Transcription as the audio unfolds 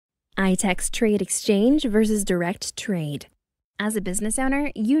ITEX trade exchange versus direct trade. As a business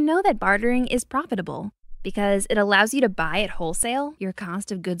owner, you know that bartering is profitable because it allows you to buy at wholesale, your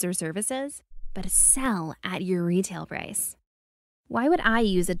cost of goods or services, but sell at your retail price. Why would I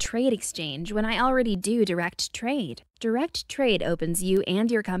use a trade exchange when I already do direct trade? Direct trade opens you and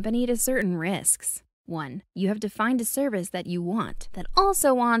your company to certain risks. 1. You have to find a service that you want that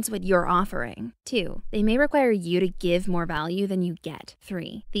also wants what you're offering. 2. They may require you to give more value than you get.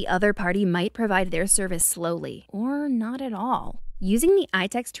 3. The other party might provide their service slowly or not at all. Using the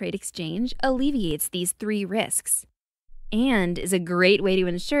ITEX Trade Exchange alleviates these 3 risks and is a great way to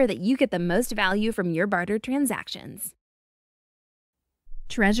ensure that you get the most value from your barter transactions.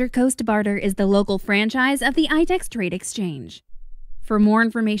 Treasure Coast Barter is the local franchise of the ITEX Trade Exchange. For more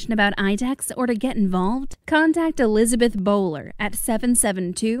information about ITEX or to get involved, contact Elizabeth Bowler at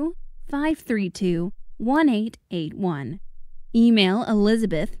 772-532-1881. Email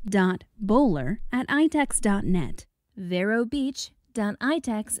elizabeth.bowler@itex.net.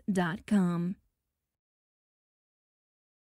 verobeach.itex.com.